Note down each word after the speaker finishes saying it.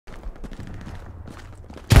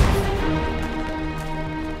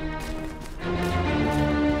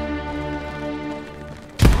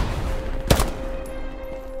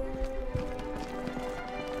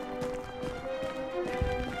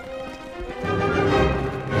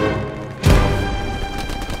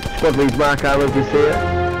Something's mark armor if you see it.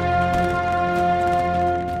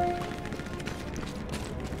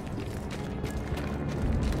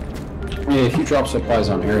 Yeah, if you drop supplies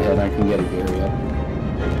on airhead, I can get a area.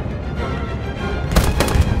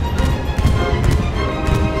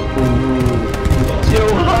 Yo,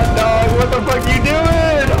 hot dog, what the fuck you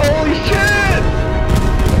doing? Holy shit!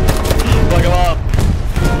 Fuck him up.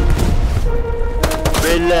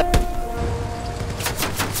 Red left.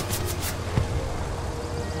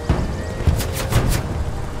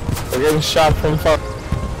 We're getting shot from far.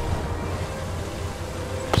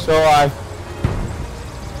 So alive.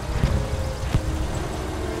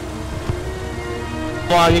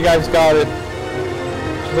 Come on, you guys got it.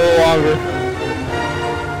 Just a little longer.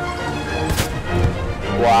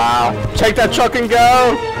 Wow. Take that truck and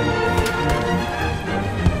go!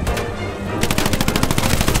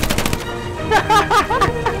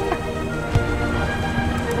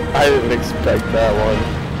 I didn't expect that one.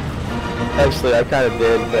 Actually, I kind of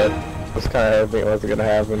did, but I was kind of hoping it wasn't going to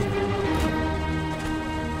happen.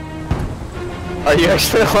 Are you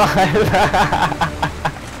actually alive?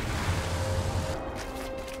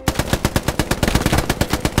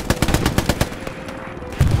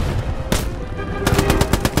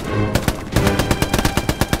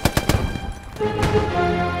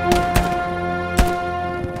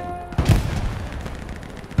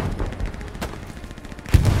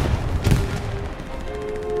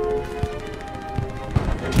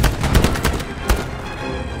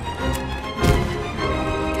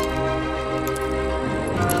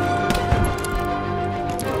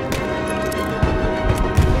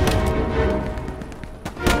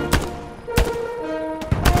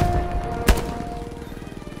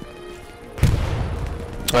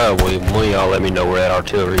 Oh, will y'all let me know where that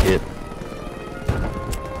artillery hit?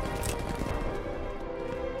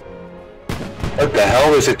 What the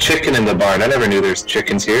hell? There's a chicken in the barn. I never knew there's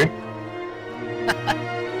chickens here.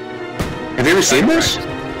 Have you ever seen this?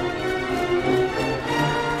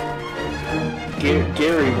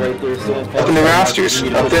 Gary right there says... Up in the rafters,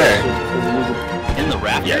 up there. In the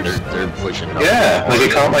rafters? Yeah, they're pushing up. Yeah, like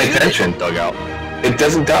it caught my attention. Dug out. It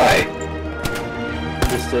doesn't die.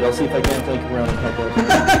 Understood. I'll see if I can't take around and pick up.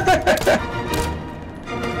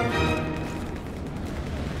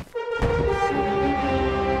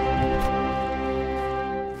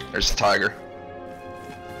 There's the tiger.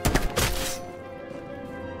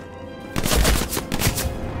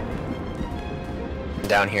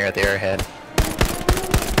 Down here at the airhead.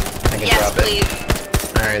 I can Yes, drop please.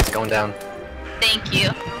 it. Alright, it's going down. Thank you.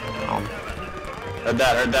 Heard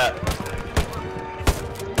that, heard that.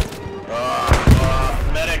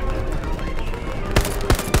 Medic.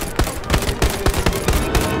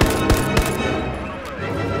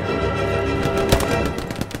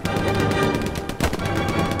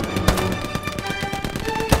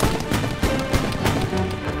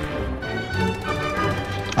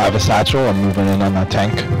 I have a satchel, I'm moving in on that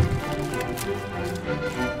tank.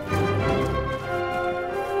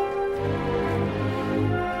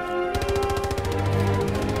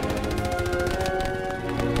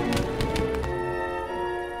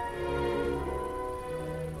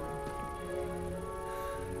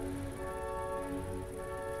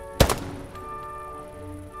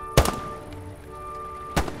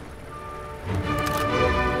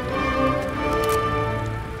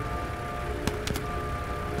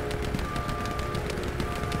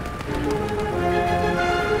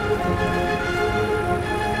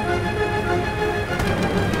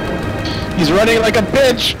 He's running like a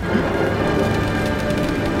bitch!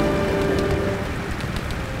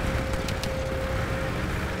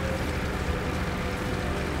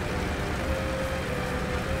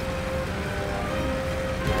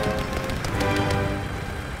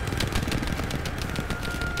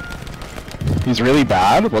 He's really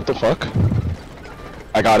bad? What the fuck?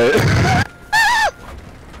 I got it.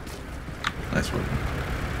 Nice one.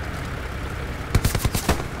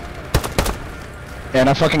 And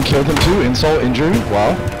I fucking killed him too, insult, injury,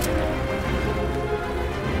 wow.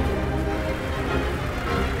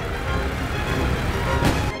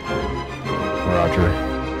 Roger.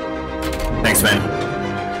 Thanks, man.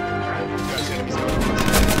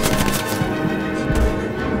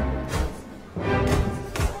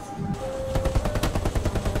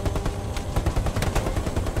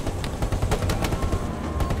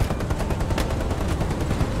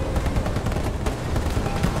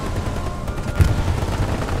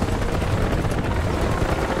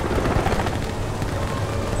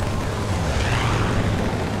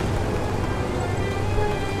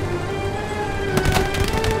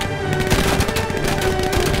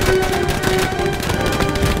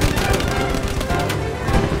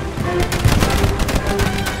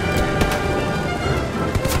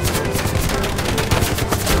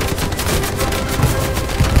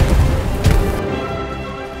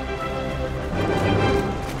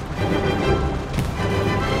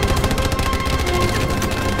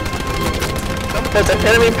 There's an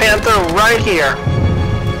enemy panther right here.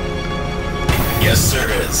 Yes, there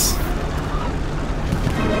is.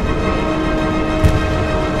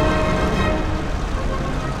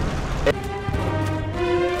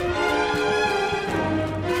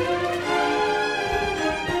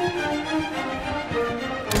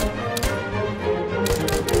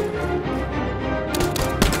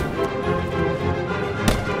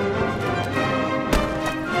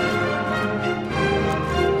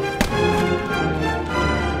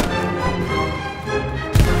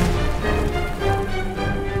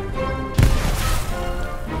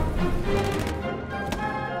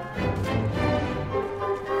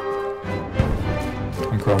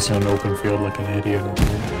 I'm crossing an open field like an idiot.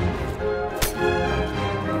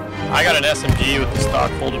 I got an SMG with the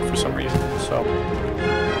stock folded for some reason, so.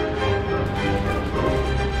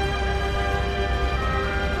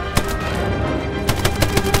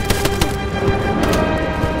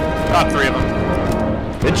 Got 3 of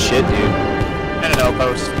them. Good shit, dude. And an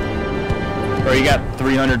outpost. Bro, you got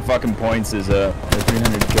 300 fucking points as or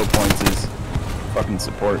 300 kill points as fucking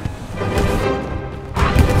support.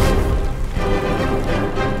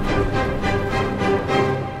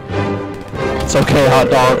 It's okay, hot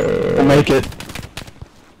dog. We'll make it.